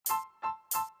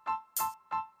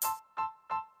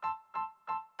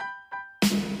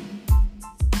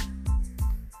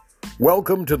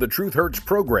Welcome to the Truth Hurts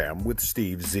program with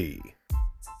Steve Z.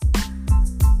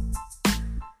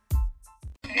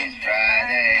 It's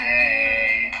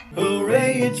Friday.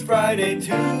 Hooray, it's Friday.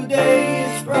 Today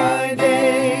is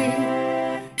Friday.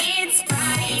 It's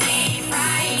Friday,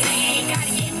 Friday.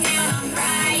 Gotta get down on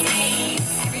Friday.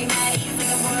 Everybody's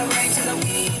looking forward to the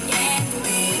weekend.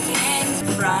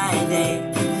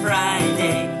 Friday,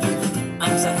 Friday.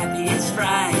 I'm so happy it's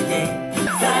Friday.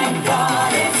 Thank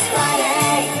God it's Friday.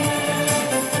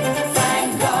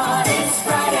 Thank God it's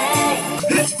Friday.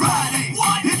 It's Friday.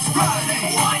 What? It's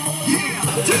Friday. What?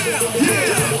 Yeah.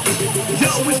 Yo,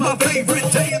 it's my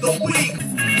favorite day of the week.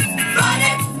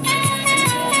 Friday.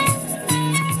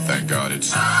 Thank God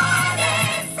it's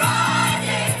Friday,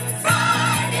 Friday,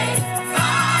 Friday,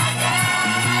 Friday.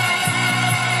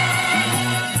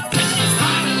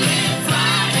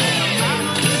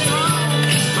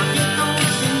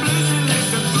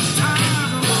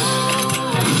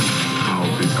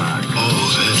 I'll be back. Oh,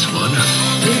 that's wonderful.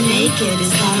 You're naked, is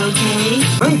that okay?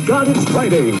 Thank God it's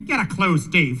Friday. Get a clue,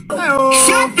 Steve.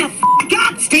 Shut the f***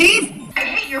 up, Steve! I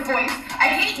hate your voice. I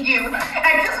hate you.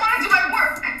 I just want to do my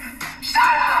work. Shut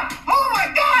up! Oh my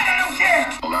God, I don't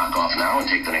care. We'll knock off now and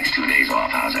take the next 2 days off.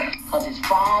 How's that? Cause it's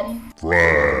Friday.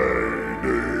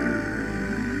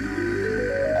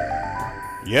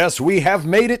 Yes, we have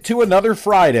made it to another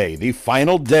Friday, the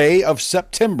final day of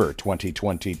September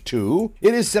 2022.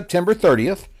 It is September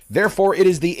 30th. Therefore, it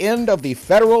is the end of the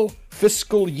federal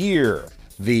fiscal year.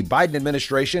 The Biden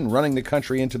administration, running the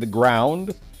country into the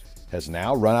ground, has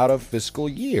now run out of fiscal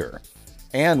year.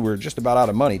 And we're just about out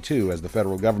of money, too, as the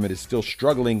federal government is still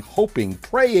struggling, hoping,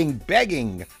 praying,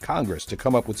 begging Congress to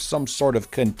come up with some sort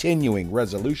of continuing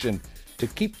resolution to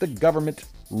keep the government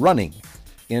running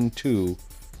into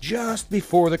just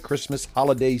before the Christmas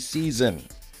holiday season.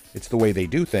 It's the way they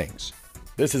do things.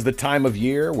 This is the time of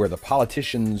year where the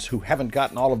politicians who haven't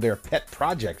gotten all of their pet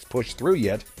projects pushed through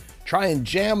yet try and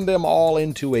jam them all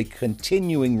into a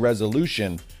continuing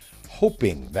resolution,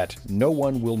 hoping that no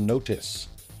one will notice.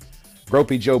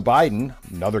 Gropey Joe Biden,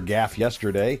 another gaffe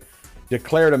yesterday,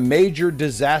 declared a major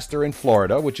disaster in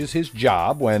Florida, which is his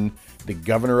job. When the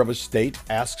governor of a state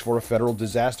asks for a federal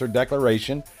disaster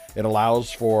declaration, it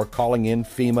allows for calling in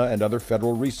FEMA and other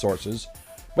federal resources.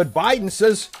 But Biden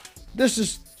says this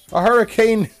is a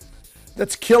hurricane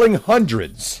that's killing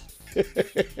hundreds.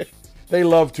 They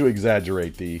love to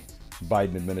exaggerate, the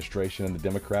Biden administration and the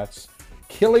Democrats.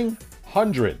 Killing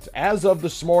hundreds. As of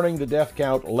this morning, the death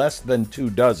count less than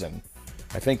 24.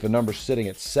 I think the number's sitting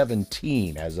at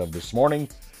 17 as of this morning.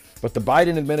 But the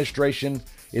Biden administration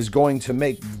is going to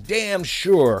make damn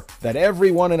sure that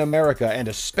everyone in America, and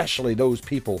especially those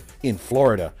people in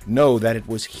Florida, know that it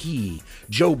was he,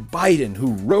 Joe Biden,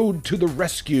 who rode to the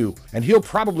rescue. And he'll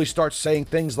probably start saying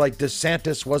things like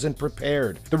DeSantis wasn't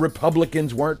prepared, the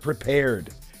Republicans weren't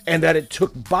prepared, and that it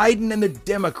took Biden and the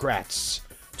Democrats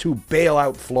to bail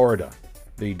out Florida.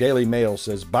 The Daily Mail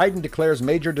says Biden declares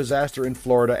major disaster in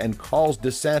Florida and calls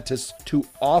DeSantis to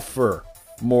offer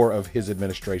more of his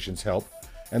administration's help,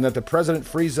 and that the president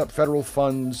frees up federal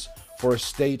funds for a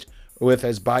state with,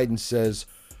 as Biden says,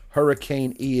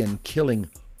 Hurricane Ian killing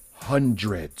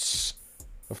hundreds.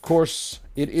 Of course,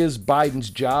 it is Biden's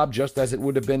job, just as it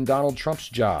would have been Donald Trump's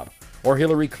job, or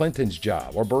Hillary Clinton's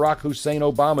job, or Barack Hussein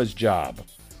Obama's job,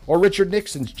 or Richard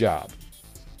Nixon's job,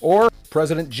 or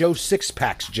President Joe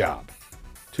Sixpack's job,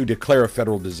 to declare a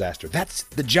federal disaster. That's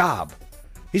the job.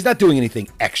 He's not doing anything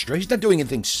extra. He's not doing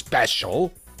anything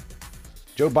special.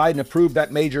 Joe Biden approved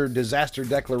that major disaster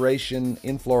declaration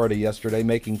in Florida yesterday,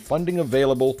 making funding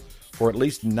available for at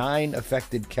least 9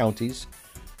 affected counties.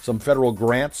 Some federal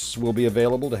grants will be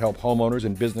available to help homeowners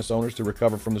and business owners to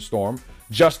recover from the storm,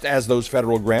 just as those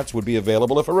federal grants would be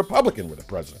available if a Republican were the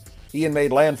president. Ian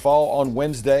made landfall on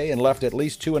Wednesday and left at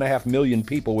least 2.5 million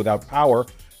people without power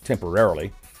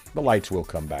temporarily. The lights will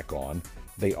come back on.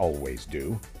 They always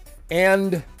do.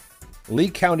 And Lee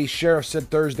County Sheriff said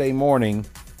Thursday morning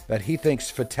that he thinks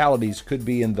fatalities could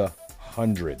be in the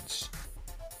hundreds.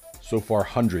 So far,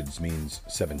 hundreds means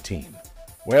 17.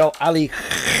 Well,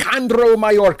 Alejandro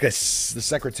Mayorkas, the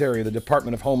Secretary of the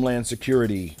Department of Homeland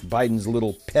Security, Biden's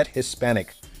little pet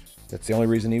Hispanic. That's the only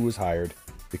reason he was hired,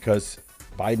 because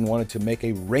Biden wanted to make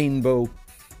a rainbow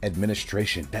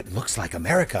administration that looks like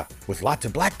America, with lots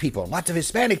of black people, and lots of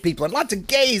Hispanic people, and lots of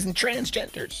gays and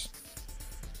transgenders.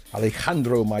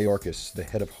 Alejandro Mayorkas, the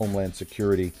head of Homeland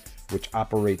Security, which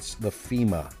operates the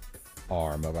FEMA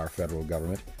arm of our federal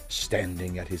government,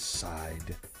 standing at his side.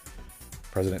 The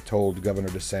president told Governor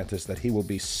DeSantis that he will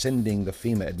be sending the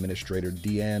FEMA administrator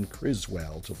Deanne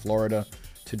Criswell to Florida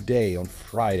today on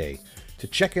Friday to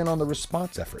check in on the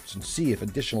response efforts and see if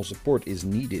additional support is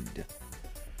needed.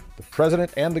 The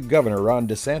president and the governor, Ron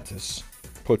DeSantis,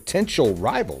 potential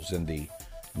rivals in the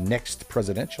next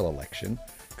presidential election,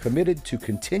 committed to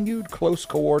continued close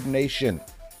coordination.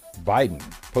 Biden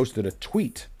posted a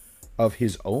tweet of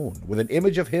his own with an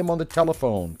image of him on the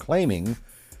telephone, claiming,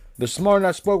 "This morning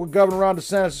I spoke with Governor Ron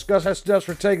DeSantis, discussed how steps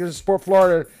were taken to support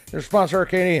Florida in response to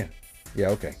Hurricane Ian." Yeah,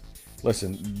 okay.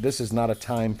 Listen, this is not a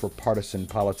time for partisan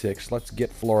politics. Let's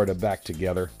get Florida back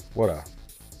together. What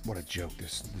a joke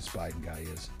this Biden guy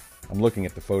is. I'm looking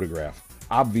at the photograph,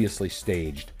 obviously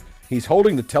staged. He's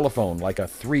holding the telephone like a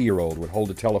 3-year-old would hold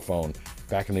a telephone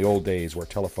back in the old days where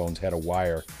telephones had a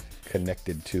wire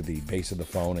connected to the base of the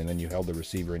phone and then you held the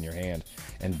receiver in your hand.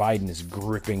 And Biden is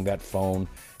gripping that phone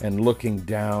and looking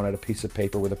down at a piece of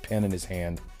paper with a pen in his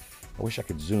hand. I wish I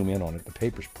could zoom in on it. The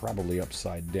paper's probably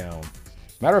upside down.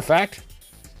 Matter of fact,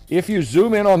 if you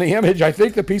zoom in on the image, I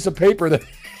think the piece of paper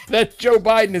that Joe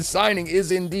Biden is signing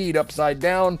is indeed upside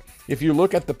down. If you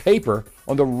look at the paper,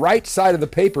 on the right side of the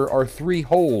paper are 3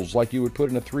 holes like you would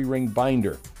put in a 3-ring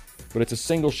binder. But it's a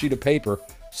single sheet of paper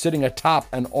sitting atop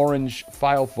an orange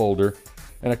file folder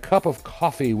and a cup of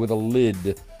coffee with a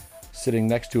lid sitting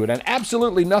next to it. And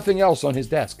absolutely nothing else on his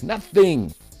desk.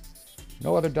 Nothing.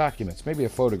 No other documents. Maybe a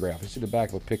photograph. You see the back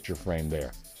of a picture frame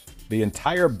there. The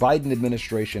entire Biden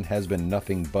administration has been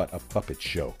nothing but a puppet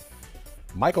show.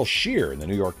 Michael Shear in the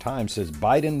New York Times says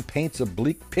Biden paints a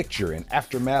bleak picture in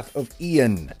aftermath of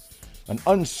Ian, an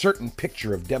uncertain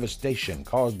picture of devastation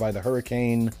caused by the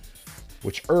hurricane,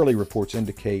 which early reports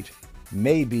indicate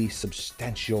may be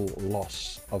substantial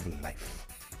loss of life.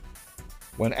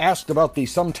 When asked about the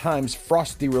sometimes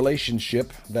frosty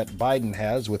relationship that Biden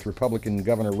has with Republican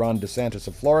Governor Ron DeSantis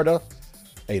of Florida,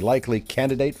 a likely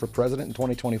candidate for president in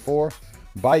 2024,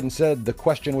 Biden said the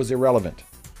question was irrelevant,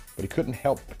 but he couldn't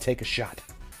help but take a shot.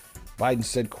 Biden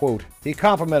said, quote, "He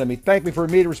complimented me, thanked me for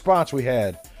the immediate response we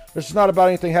had. This is not about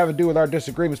anything having to do with our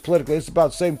disagreements politically. It's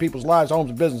about saving people's lives, homes,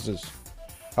 and businesses.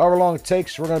 However long it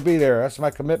takes, we're going to be there. That's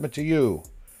my commitment to you."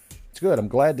 It's good. I'm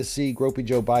glad to see Gropey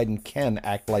Joe Biden can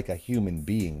act like a human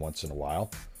being once in a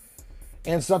while.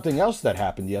 And something else that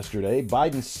happened yesterday,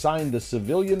 Biden signed the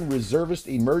Civilian Reservist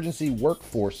Emergency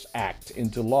Workforce Act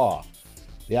into law.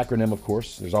 The acronym, of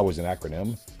course, there's always an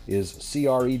acronym, is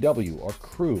CREW, or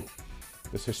CREW.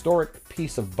 This historic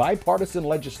piece of bipartisan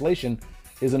legislation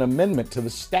is an amendment to the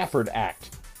Stafford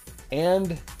Act,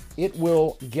 and it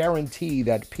will guarantee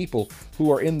that people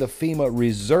who are in the FEMA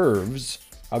reserves,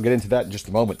 I'll get into that in just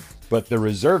a moment, but the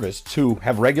reservists who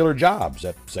have regular jobs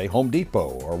at, say, Home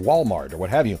Depot or Walmart or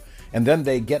what have you, and then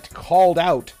they get called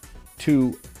out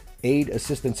to aid,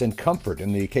 assistance, and comfort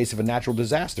in the case of a natural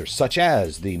disaster, such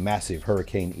as the massive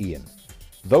Hurricane Ian.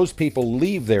 Those people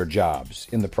leave their jobs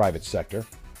in the private sector,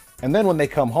 and then when they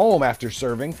come home after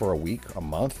serving for a week, a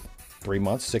month, 3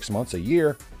 months, 6 months, a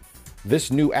year, this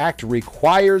new act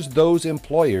requires those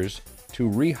employers to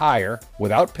rehire,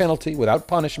 without penalty, without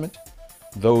punishment,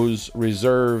 those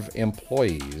reserve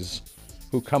employees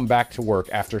who come back to work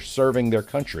after serving their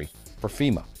country for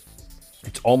FEMA.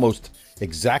 It's almost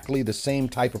exactly the same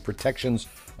type of protections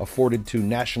afforded to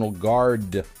National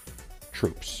Guard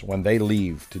troops when they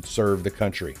leave to serve the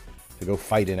country, to go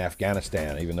fight in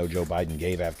Afghanistan, even though Joe Biden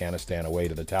gave Afghanistan away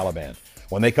to the Taliban.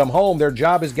 When they come home, their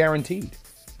job is guaranteed.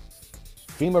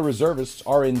 FEMA reservists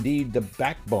are indeed the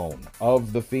backbone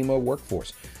of the FEMA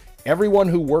workforce. Everyone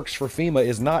who works for FEMA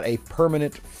is not a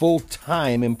permanent,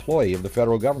 full-time employee of the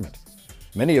federal government.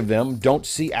 Many of them don't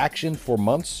see action for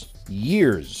months,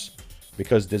 years,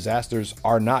 because disasters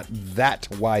are not that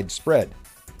widespread.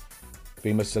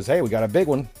 FEMA says, hey, we got a big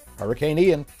one, Hurricane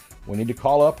Ian. We need to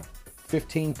call up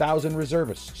 15,000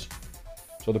 reservists.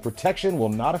 So the protection will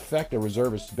not affect a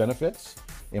reservist's benefits,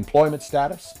 employment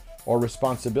status, or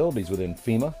responsibilities within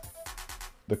FEMA.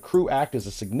 The CREW Act is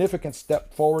a significant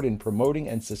step forward in promoting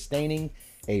and sustaining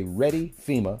a ready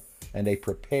FEMA and a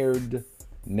prepared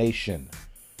nation.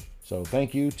 So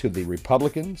thank you to the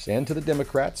Republicans and to the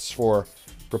Democrats for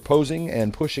proposing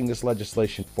and pushing this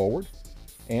legislation forward,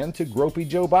 and to Gropey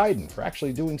Joe Biden for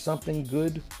actually doing something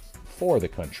good for the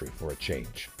country for a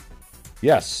change.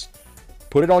 Yes,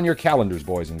 put it on your calendars,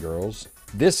 boys and girls.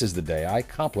 This is the day I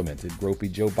complimented Gropey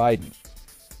Joe Biden.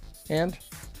 And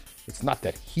it's not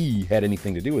that he had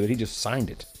anything to do with it, he just signed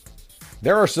it.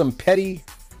 There are some petty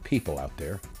people out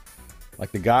there,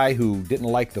 like the guy who didn't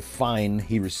like the fine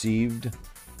he received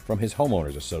from his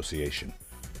homeowners association.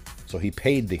 So he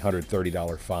paid the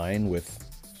 $130 fine with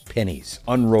pennies,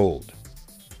 unrolled,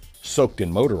 soaked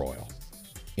in motor oil,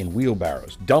 in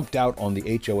wheelbarrows, dumped out on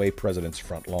the HOA president's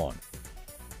front lawn.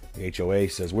 The HOA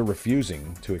says, we're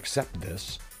refusing to accept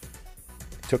this.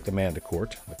 took the man to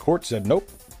court. The court said, nope,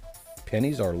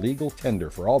 pennies are legal tender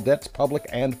for all debts, public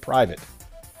and private.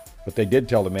 But they did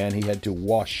tell the man he had to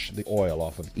wash the oil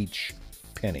off of each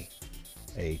penny.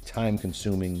 A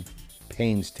time-consuming,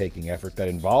 painstaking effort that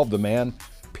involved the man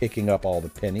picking up all the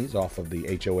pennies off of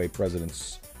the HOA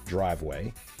president's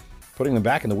driveway, putting them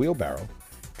back in the wheelbarrow,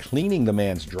 cleaning the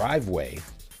man's driveway,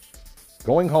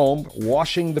 going home,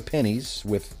 washing the pennies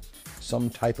with some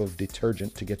type of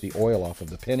detergent to get the oil off of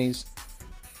the pennies,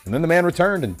 and then the man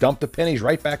returned and dumped the pennies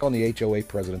right back on the HOA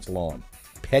president's lawn.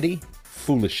 Petty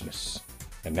foolishness.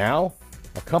 And now,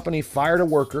 a company fired a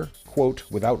worker, quote,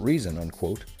 without reason,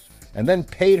 unquote, and then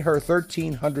paid her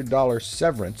 $1,300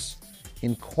 severance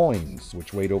in coins,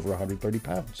 which weighed over 130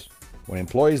 pounds. When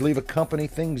employees leave a company,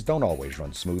 things don't always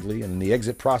run smoothly, and in the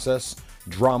exit process,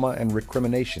 drama and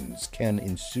recriminations can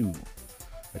ensue.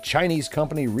 A Chinese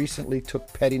company recently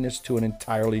took pettiness to an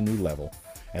entirely new level,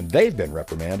 and they've been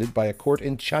reprimanded by a court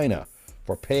in China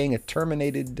for paying a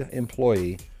terminated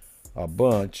employee a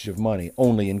bunch of money,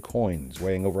 only in coins,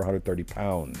 weighing over 130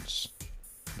 pounds.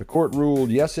 The court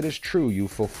ruled, yes, it is true, you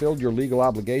fulfilled your legal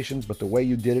obligations, but the way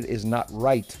you did it is not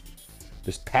right.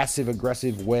 This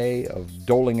passive-aggressive way of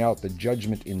doling out the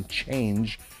judgment in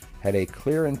change had a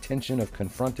clear intention of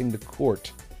confronting the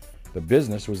court. The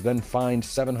business was then fined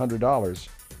 $700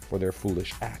 for their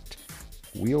foolish act.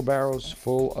 Wheelbarrows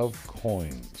full of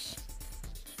coins.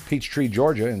 Peachtree,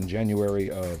 Georgia, in January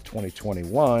of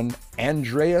 2021,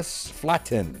 Andreas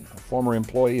Flatten, a former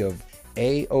employee of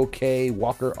A.O.K.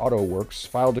 Walker Auto Works,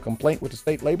 filed a complaint with the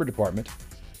state labor department.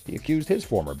 He accused his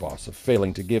former boss of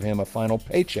failing to give him a final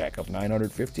paycheck of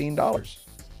 $915.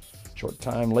 Short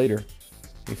time later,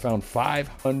 he found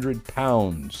 500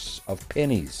 pounds of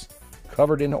pennies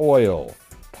covered in oil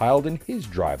piled in his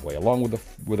driveway, along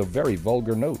with a very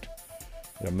vulgar note.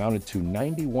 It amounted to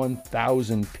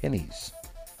 91,000 pennies.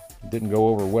 It didn't go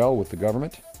over well with the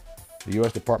government. The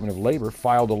U.S. Department of Labor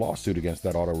filed a lawsuit against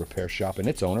that auto repair shop and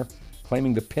its owner,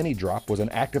 claiming the penny drop was an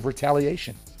act of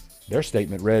retaliation. Their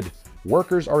statement read,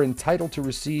 "Workers are entitled to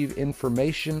receive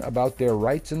information about their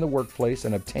rights in the workplace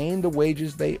and obtain the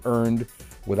wages they earned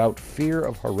without fear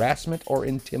of harassment or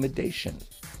intimidation."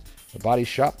 The body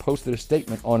shop posted a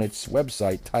statement on its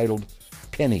website titled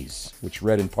Pennies, which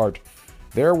read in part,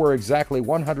 "There were exactly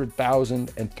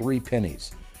 100,003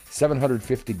 pennies,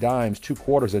 750 dimes, 2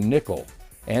 quarters, a nickel,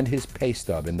 and his pay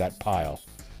stub in that pile.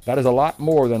 That is a lot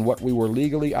more than what we were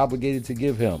legally obligated to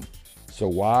give him. So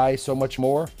why so much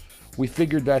more? We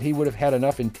figured that he would have had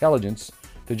enough intelligence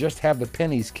to just have the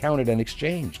pennies counted and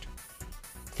exchanged."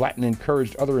 Flatten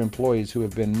encouraged other employees who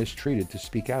have been mistreated to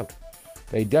speak out.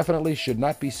 They definitely should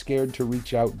not be scared to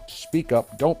reach out. Speak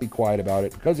up. Don't be quiet about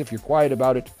it, because if you're quiet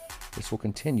about it, this will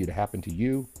continue to happen to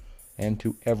you and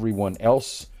to everyone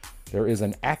else. There is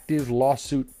an active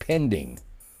lawsuit pending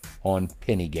on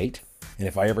Pennygate, and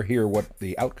if I ever hear what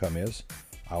the outcome is,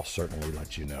 I'll certainly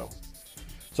let you know.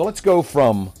 So let's go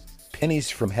from pennies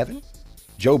from heaven,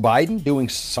 Joe Biden doing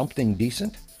something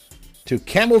decent, to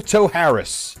Camel Toe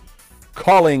Harris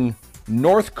calling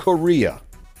North Korea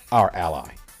our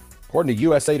ally. According to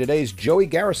USA Today's Joey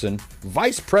Garrison,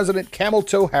 Vice President Camel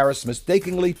Toe Harris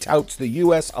mistakenly touts the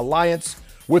U.S. alliance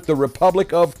with the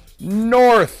Republic of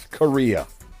North Korea.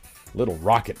 Little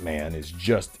Rocket Man is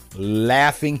just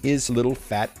laughing his little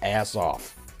fat ass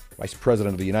off. Vice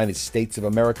President of the United States of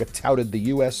America touted the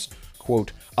U.S.,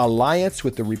 quote, alliance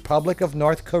with the Republic of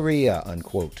North Korea,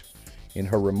 unquote, in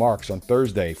her remarks on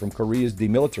Thursday from Korea's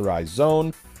demilitarized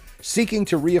zone, seeking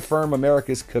to reaffirm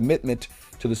America's commitment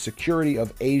to the security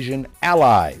of Asian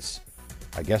allies.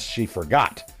 I guess she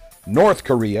forgot. North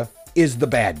Korea is the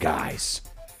bad guys.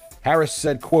 Harris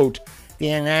said, quote, "The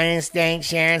United States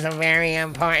shares a very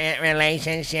important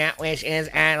relationship, which is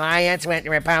an alliance with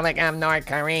the Republic of North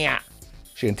Korea."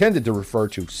 She intended to refer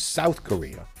to South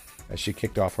Korea as she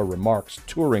kicked off her remarks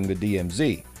touring the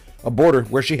DMZ, a border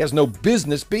where she has no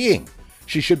business being.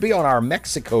 She should be on our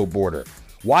Mexico border,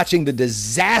 watching the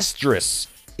disastrous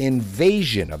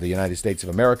invasion of the United States of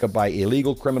America by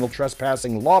illegal criminal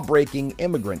trespassing, law-breaking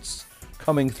immigrants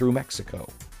coming through Mexico.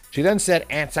 She then said,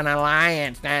 "It's an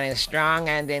alliance that is strong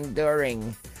and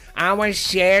enduring. Our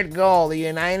shared goal, the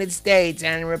United States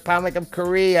and the Republic of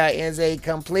Korea, is a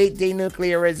complete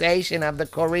denuclearization of the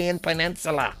Korean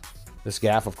Peninsula." This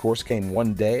gaffe, of course, came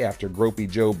one day after gropey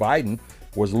Joe Biden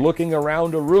was looking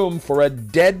around a room for a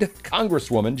dead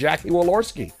Congresswoman, Jackie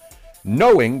Walorski,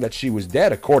 knowing that she was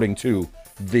dead, according to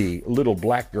the little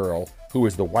black girl who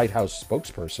is the White House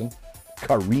spokesperson,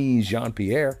 Karine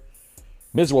Jean-Pierre.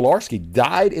 Ms. Walorski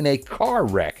died in a car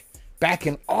wreck back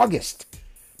in August.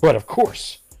 But of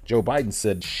course, Joe Biden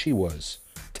said she was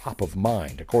top of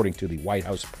mind, according to the White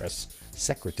House press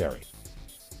secretary.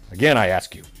 Again, I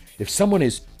ask you, if someone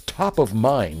is top of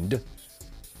mind,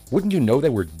 wouldn't you know they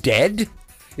were dead?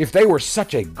 If they were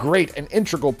such a great and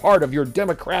integral part of your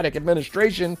Democratic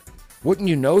administration, wouldn't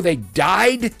you know they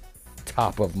died?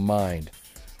 Top of mind.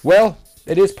 Well,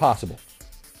 it is possible.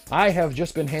 I have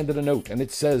just been handed a note, and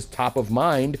it says top of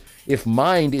mind. If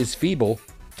mind is feeble,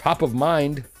 top of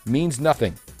mind means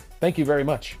nothing. Thank you very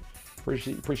much.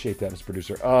 Appreciate that, Mr.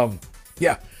 Producer.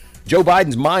 Yeah, Joe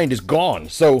Biden's mind is gone.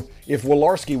 So if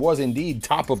Walorski was indeed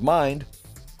top of mind,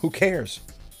 who cares?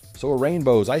 So are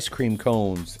rainbows, ice cream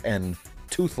cones, and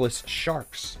toothless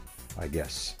sharks, I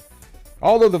guess.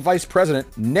 Although the vice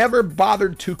president never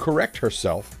bothered to correct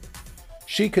herself,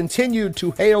 she continued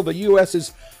to hail the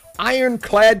U.S.'s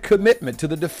ironclad commitment to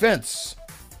the defense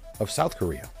of South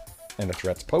Korea and the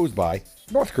threats posed by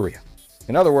North Korea.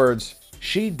 In other words,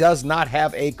 she does not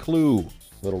have a clue.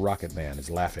 Little Rocket Man is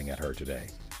laughing at her today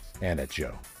and at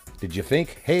Joe. Did you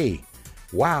think, hey,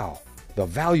 wow, the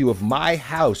value of my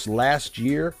house last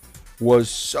year was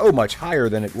so much higher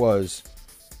than it was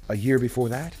a year before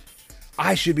that?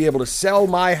 I should be able to sell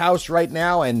my house right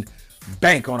now and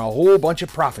bank on a whole bunch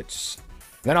of profits.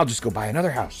 Then I'll just go buy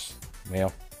another house.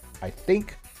 Well, I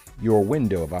think your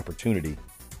window of opportunity,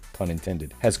 pun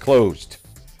intended, has closed.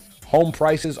 Home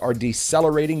prices are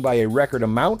decelerating by a record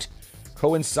amount,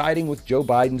 coinciding with Joe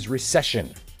Biden's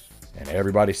recession. And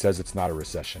everybody says it's not a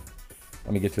recession.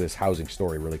 Let me get to this housing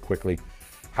story really quickly.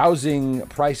 Housing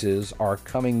prices are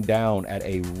coming down at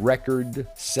a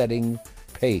record-setting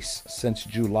pace since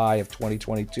July of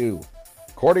 2022.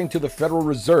 According to the Federal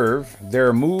Reserve,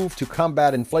 their move to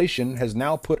combat inflation has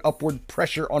now put upward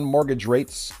pressure on mortgage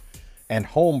rates, and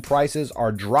home prices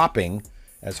are dropping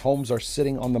as homes are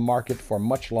sitting on the market for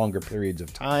much longer periods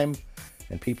of time,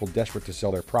 and people desperate to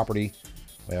sell their property,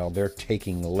 well, they're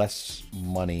taking less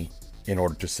money in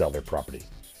order to sell their property.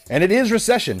 And it is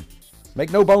recession.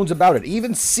 Make no bones about it.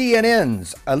 Even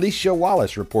CNN's Alicia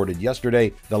Wallace reported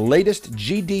yesterday the latest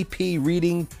GDP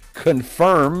reading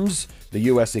confirms the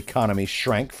U.S. economy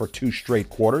shrank for 2 straight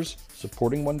quarters,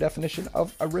 supporting one definition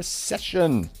of a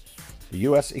recession. The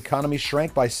U.S. economy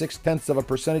shrank by 0.6 of a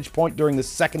percentage point during the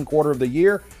second quarter of the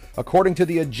year, according to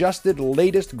the adjusted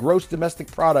latest gross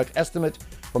domestic product estimate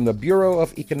from the Bureau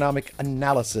of Economic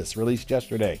Analysis released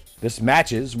yesterday. This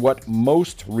matches what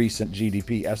most recent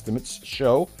GDP estimates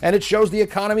show, and it shows the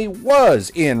economy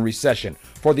was in recession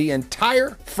for the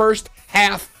entire first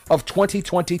half of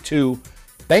 2022,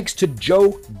 thanks to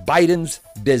Joe Biden's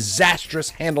disastrous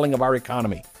handling of our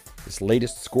economy. This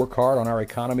latest scorecard on our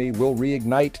economy will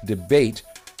reignite debate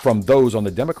from those on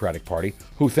the Democratic Party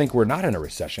who think we're not in a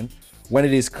recession, when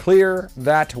it is clear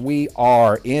that we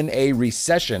are in a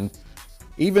recession,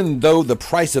 even though the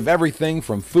price of everything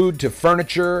from food to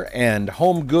furniture and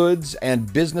home goods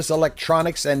and business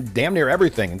electronics and damn near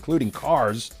everything, including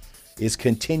cars, is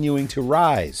continuing to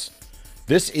rise.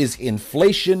 This is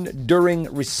inflation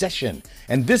during recession,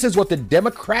 and this is what the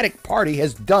Democratic Party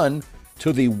has done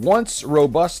to the once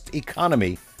robust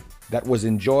economy that was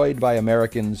enjoyed by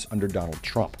Americans under Donald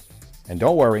Trump. And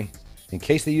don't worry, in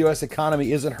case the U.S.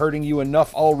 economy isn't hurting you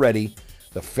enough already,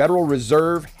 the Federal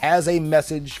Reserve has a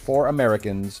message for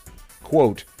Americans.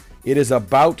 Quote, "It is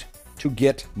about to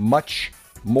get much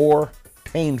more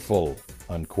painful,"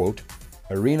 unquote.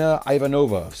 Irina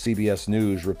Ivanova of CBS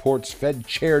News reports Fed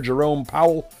Chair Jerome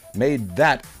Powell made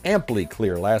that amply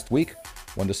clear last week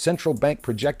when the central bank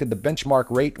projected the benchmark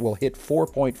rate will hit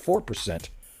 4.4%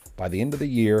 by the end of the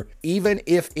year, even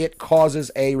if it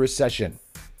causes a recession.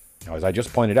 Now, as I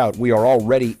just pointed out, we are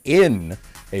already in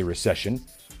a recession.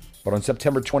 But on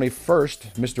September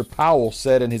 21st, Mr. Powell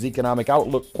said in his economic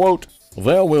outlook, quote,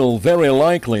 "There will very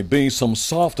likely be some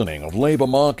softening of labor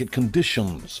market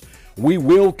conditions. We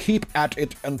will keep at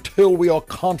it until we are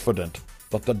confident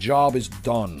that the job is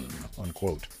done,"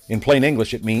 unquote. In plain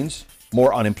English, it means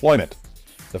more unemployment.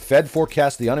 The Fed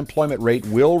forecasts the unemployment rate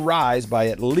will rise by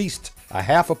at least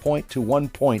 0.5 point to 1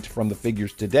 point from the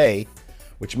figures today,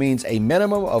 which means a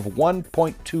minimum of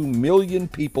 1.2 million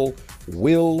people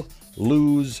will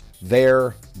lose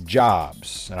their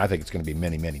jobs. And I think it's going to be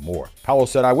many, many more. Powell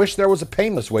said, "I wish there was a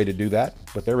painless way to do that,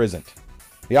 but there isn't."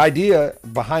 The idea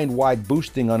behind why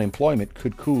boosting unemployment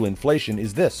could cool inflation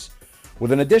is this.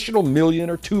 With an additional 1 million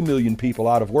or 2 million people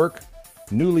out of work,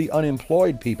 newly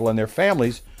unemployed people and their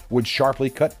families would sharply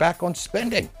cut back on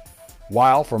spending,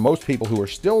 while for most people who are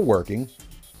still working,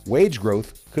 wage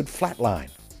growth could flatline.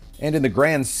 And in the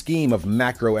grand scheme of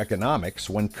macroeconomics,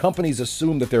 when companies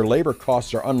assume that their labor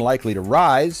costs are unlikely to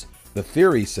rise, the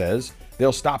theory says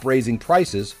they'll stop raising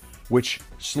prices, which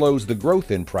slows the growth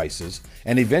in prices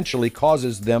and eventually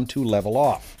causes them to level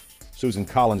off. Susan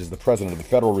Collins is the president of the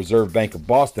Federal Reserve Bank of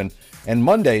Boston, and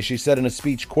Monday she said in a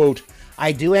speech, quote,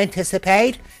 I do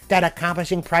anticipate that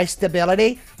accomplishing price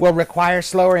stability will require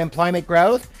slower employment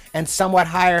growth and somewhat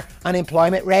higher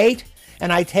unemployment rate,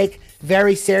 and I take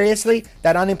very seriously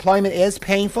that unemployment is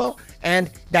painful and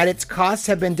that its costs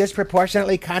have been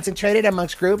disproportionately concentrated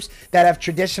amongst groups that have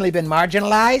traditionally been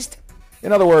marginalized.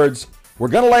 In other words, we're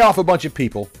going to lay off a bunch of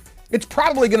people. It's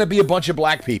probably going to be a bunch of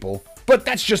black people, but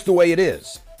that's just the way it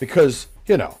is. Because,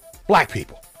 black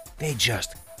people, they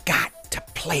just got to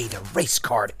play the race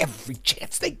card every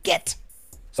chance they get.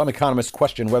 Some economists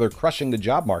question whether crushing the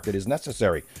job market is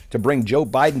necessary to bring Joe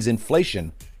Biden's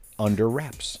inflation under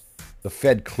wraps. The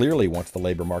Fed clearly wants the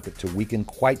labor market to weaken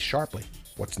quite sharply.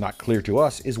 What's not clear to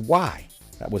us is why.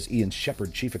 That was Ian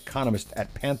Shepard, chief economist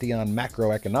at Pantheon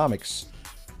Macroeconomics,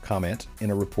 comment in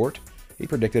a report. He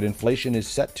predicted inflation is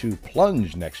set to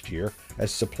plunge next year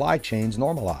as supply chains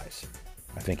normalize.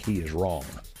 I think he is wrong.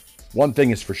 One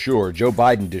thing is for sure, Joe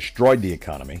Biden destroyed the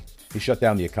economy. He shut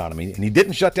down the economy, and he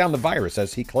didn't shut down the virus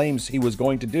as he claims he was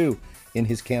going to do in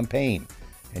his campaign.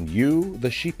 And you, the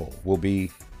sheeple, will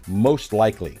be most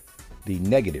likely the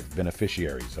negative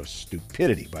beneficiaries of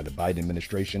stupidity by the Biden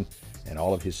administration and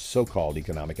all of his so-called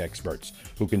economic experts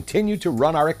who continue to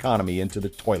run our economy into the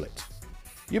toilet.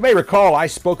 You may recall I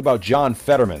spoke about John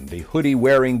Fetterman, the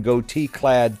hoodie-wearing,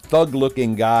 goatee-clad,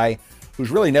 thug-looking guy who's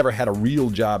really never had a real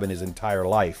job in his entire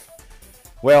life.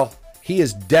 Well, he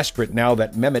is desperate now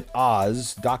that Mehmet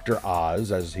Oz, Dr.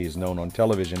 Oz, as he is known on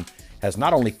television, has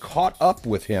not only caught up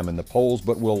with him in the polls,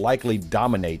 but will likely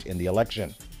dominate in the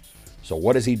election. So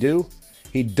what does he do?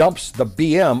 He dumps the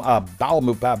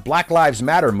Black Lives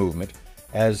Matter movement,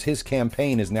 as his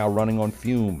campaign is now running on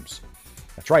fumes.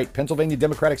 That's right, Pennsylvania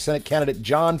Democratic Senate candidate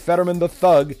John Fetterman, the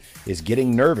thug, is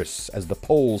getting nervous as the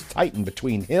polls tighten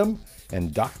between him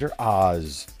and Dr.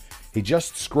 Oz. He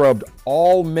just scrubbed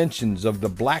all mentions of the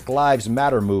Black Lives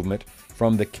Matter movement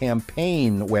from the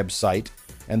campaign website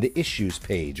and the issues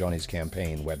page on his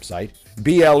campaign website.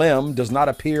 BLM does not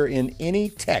appear in any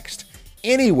text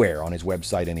anywhere on his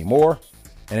website anymore,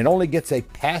 and it only gets a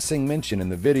passing mention in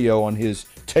the video on his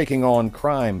Taking on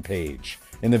Crime page.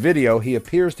 In the video, he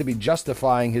appears to be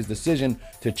justifying his decision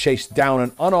to chase down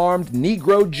an unarmed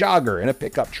Negro jogger in a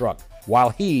pickup truck, while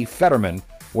he, Fetterman,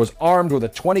 was armed with a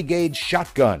 20-gauge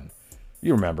shotgun.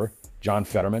 You remember, John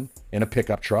Fetterman in a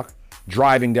pickup truck,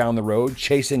 driving down the road,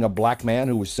 chasing a black man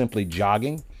who was simply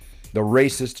jogging. The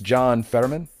racist John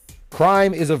Fetterman.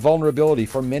 Crime is a vulnerability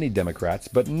for many Democrats,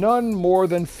 but none more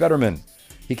than Fetterman.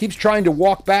 He keeps trying to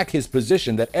walk back his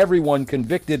position that everyone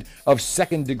convicted of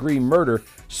second-degree murder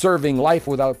serving life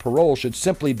without parole should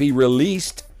simply be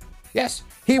released. Yes,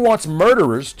 he wants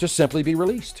murderers to simply be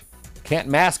released. Can't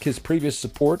mask his previous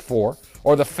support for,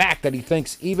 or the fact that he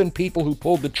thinks even people who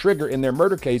pulled the trigger in their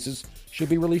murder cases should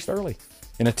be released early.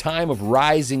 In a time of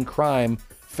rising crime,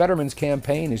 Fetterman's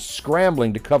campaign is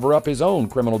scrambling to cover up his own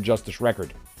criminal justice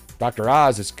record. Dr.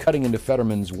 Oz is cutting into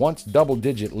Fetterman's once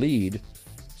double-digit lead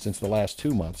since the last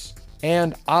 2 months,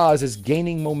 and Oz is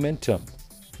gaining momentum,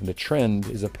 and the trend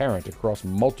is apparent across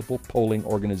multiple polling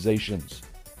organizations.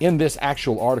 In this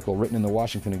actual article written in the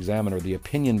Washington Examiner, the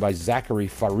opinion by Zachary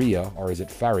Faria, or is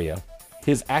it Faria,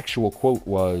 his actual quote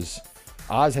was,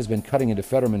 Oz has been cutting into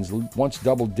Fetterman's once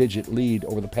double-digit lead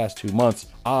over the past 2 months.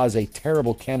 Oz, a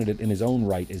terrible candidate in his own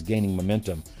right, is gaining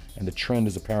momentum, and the trend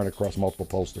is apparent across multiple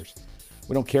pollsters.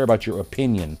 We don't care about your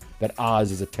opinion that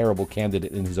Oz is a terrible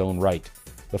candidate in his own right.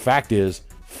 The fact is,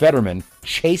 Fetterman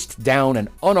chased down an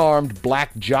unarmed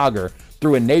black jogger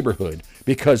through a neighborhood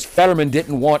because Fetterman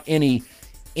didn't want any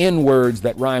N-words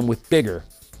that rhyme with bigger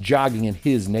jogging in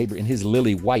his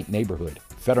lily white neighborhood.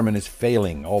 Fetterman is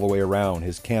failing all the way around.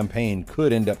 His campaign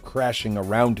could end up crashing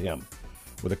around him.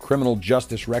 With a criminal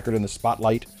justice record in the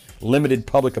spotlight, limited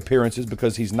public appearances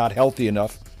because he's not healthy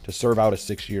enough to serve out a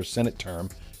 6-year Senate term,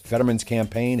 Fetterman's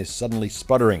campaign is suddenly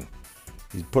sputtering.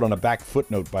 He's put on a back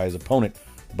footnote by his opponent,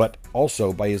 but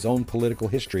also by his own political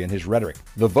history and his rhetoric.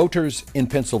 The voters in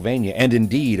Pennsylvania, and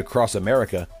indeed across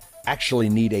America, actually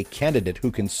need a candidate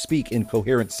who can speak in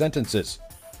coherent sentences,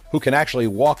 who can actually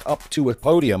walk up to a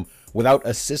podium without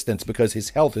assistance because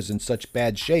his health is in such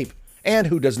bad shape, and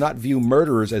who does not view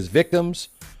murderers as victims,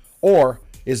 or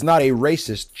is not a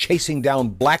racist chasing down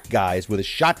black guys with a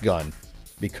shotgun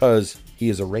because he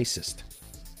is a racist.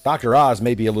 Dr. Oz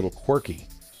may be a little quirky,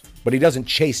 but he doesn't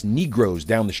chase Negroes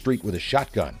down the street with a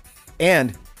shotgun.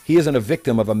 And he isn't a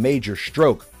victim of a major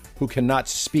stroke who cannot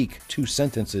speak 2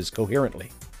 sentences coherently.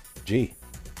 Gee,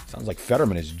 sounds like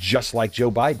Fetterman is just like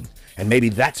Joe Biden, and maybe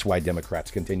that's why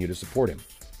Democrats continue to support him.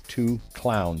 two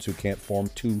clowns who can't form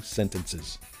two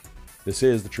sentences. This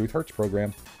is the Truth Hurts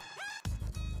program.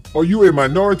 Are you a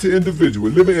minority individual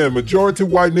living in a majority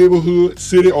white neighborhood,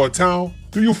 city, or town?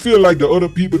 Do you feel like the other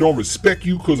people don't respect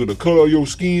you because of the color of your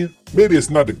skin? Maybe it's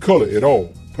not the color at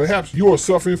all. Perhaps you are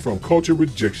suffering from culture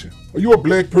rejection. Are you a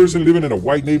black person living in a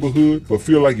white neighborhood but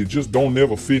feel like you just don't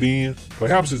never fit in?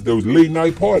 Perhaps it's those late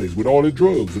night parties with all the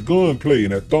drugs, the gunplay,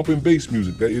 and that thumping bass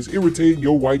music that is irritating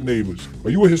your white neighbors. Are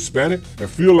you a Hispanic and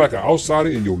feel like an outsider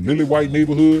in your lily white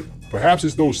neighborhood? Perhaps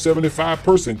it's those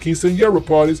 75-person quinceañera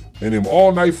parties and them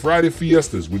all-night Friday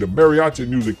fiestas with the mariachi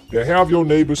music that have your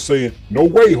neighbors saying, "No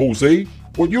way, Jose."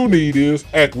 What you need is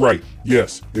act right.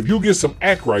 Yes, if you get some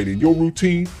act right in your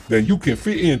routine, then you can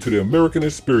fit into the American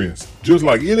experience, just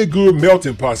like any good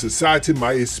melting pot society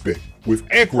might expect. With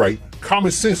act right,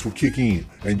 common sense will kick in,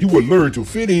 and you will learn to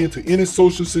fit into any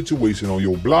social situation on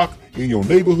your block, in your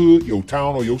neighborhood, your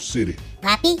town, or your city.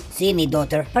 Papi? See me,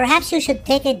 daughter. Perhaps you should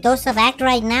take a dose of Act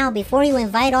Right now before you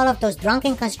invite all of those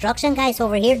drunken construction guys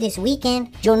over here this weekend.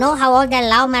 You know how all that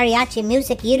loud mariachi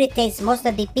music irritates most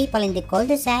of the people in the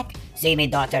cul-de-sac? See me,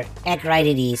 daughter. Act right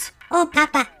it is. Oh,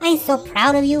 Papa, I'm so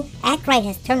proud of you. Act Right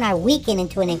has turned our weekend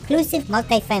into an inclusive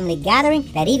multi-family gathering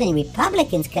that even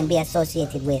Republicans can be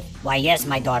associated with. Why, yes,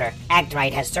 my daughter. Act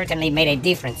right has certainly made a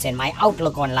difference in my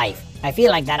outlook on life. I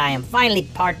feel like that I am finally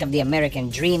part of the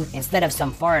American dream instead of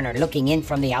some foreigner looking in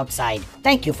from the outside.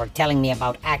 Thank you for telling me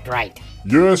about Act Right.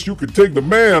 Yes, you can take the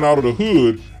man out of the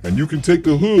hood, and you can take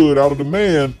the hood out of the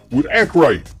man with Act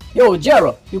Right. Yo,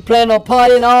 Gerald, you planning on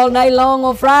partying all night long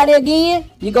on Friday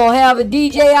again? You gonna have a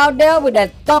DJ out there with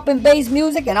that thumping bass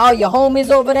music and all your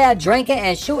homies over there drinking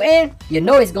and shooting? You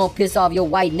know it's gonna piss off your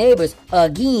white neighbors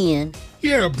again.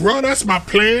 Yeah, bro, that's my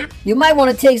plan. You might want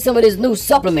to take some of this new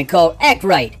supplement called Act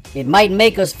Right. It might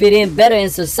make us fit in better in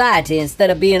society instead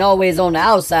of being always on the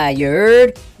outside, you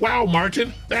heard? Wow,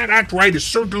 Martin, that Act Right has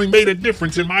certainly made a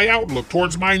difference in my outlook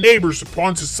towards my neighbors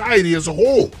upon society as a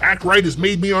whole. Act Right has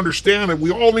made me understand that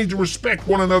we all need to respect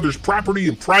one another's property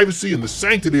and privacy and the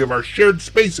sanctity of our shared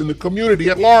space in the community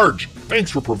at large. Thanks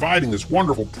for providing this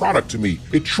wonderful product to me.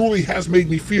 It truly has made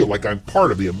me feel like I'm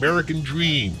part of the American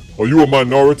dream. Are you a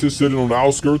minority sitting on the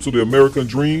outskirts of the American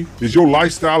dream? Is your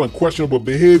lifestyle and questionable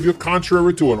behavior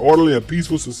contrary to an orderly and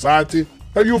peaceful society?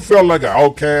 Have you felt like an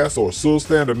outcast or a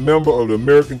substandard member of the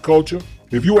American culture?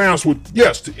 If you answer with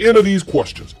yes to any of these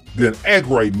questions, then Act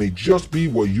Right may just be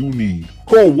what you need.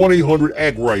 Call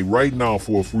 1-800-ACT-RIGHT right now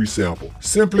for a free sample.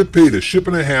 Simply pay the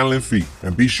shipping and handling fee,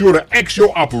 and be sure to ask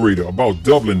your operator about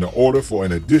doubling the order for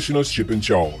an additional shipping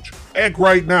charge. Act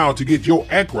Right now to get your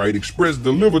Act Right Express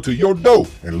delivered to your door,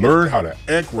 and learn how to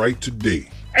act right today.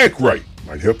 Act Right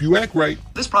might help you act right.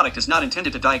 This product is not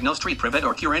intended to diagnose, treat, prevent,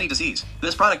 or cure any disease.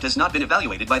 This product has not been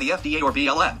evaluated by the FDA or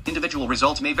BLM. Individual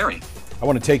results may vary. I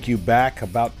want to take you back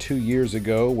about 2 years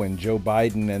ago when Joe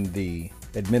Biden and the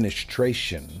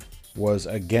administration was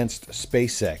against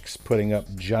SpaceX putting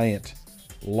up giant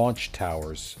launch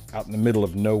towers out in the middle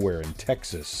of nowhere in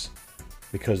Texas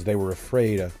because they were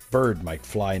afraid a bird might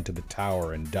fly into the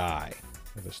tower and die.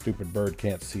 If a stupid bird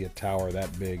can't see a tower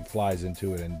that big, flies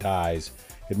into it and dies,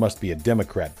 it must be a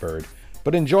Democrat bird.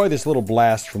 But enjoy this little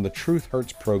blast from the Truth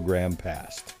Hurts program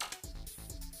past.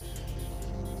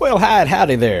 Well, hi and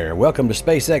howdy there. Welcome to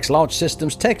SpaceX Launch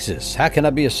Systems, Texas. How can I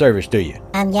be of service to you?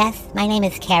 Yes, my name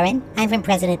is Karen. I'm from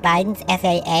President Biden's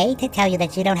FAA to tell you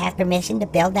that you don't have permission to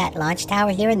build that launch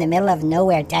tower here in the middle of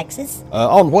nowhere, Texas.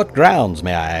 On what grounds,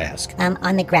 may I ask?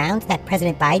 On the grounds that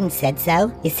President Biden said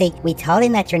so. You see, we told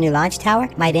him that your new launch tower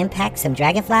might impact some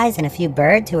dragonflies and a few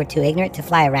birds who are too ignorant to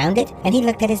fly around it. And he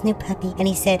looked at his new puppy and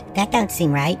he said, "That don't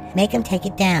seem right. Make him take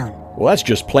it down." Well, that's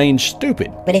just plain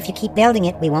stupid. But if you keep building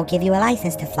it, we won't give you a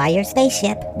license to fly your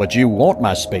spaceship. But you want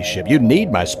my spaceship. You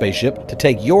need my spaceship to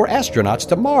take your astronauts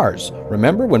to Mars.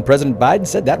 Remember when President Biden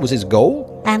said that was his goal?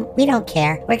 We don't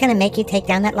care. We're gonna make you take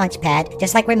down that launch pad,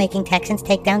 just like we're making Texans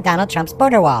take down Donald Trump's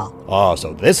border wall. Oh,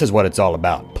 so this is what it's all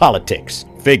about. Politics.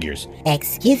 Figures.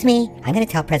 Excuse me. I'm gonna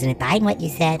tell President Biden what you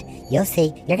said. You'll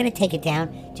see. You're gonna take it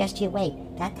down. Just you wait.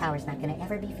 That tower's not gonna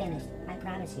ever be finished. I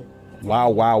promise you.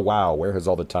 Wow, wow, wow. Where has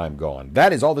all the time gone?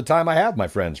 That is all the time I have, my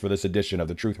friends, for this edition of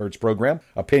the Truth Hurts program.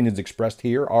 Opinions expressed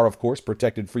here are, of course,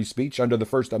 protected free speech under the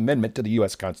First Amendment to the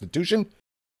U.S. Constitution.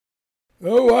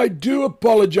 Oh, I do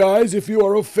apologize if you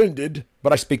are offended.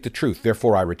 But I speak the truth,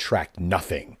 therefore I retract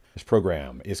nothing. This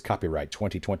program is copyright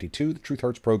 2022, the Truth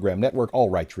Hurts Program Network,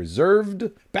 all rights reserved.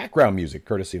 Background music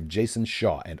courtesy of Jason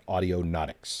Shaw and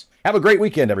Audionautics. Have a great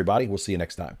weekend, everybody. We'll see you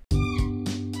next time.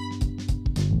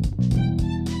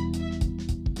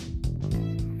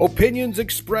 Opinions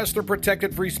expressed are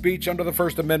protected free speech under the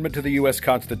First Amendment to the U.S.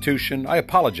 Constitution. I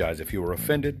apologize if you were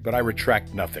offended, but I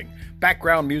retract nothing.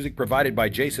 Background music provided by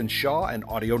Jason Shaw and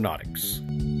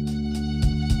Audionautics.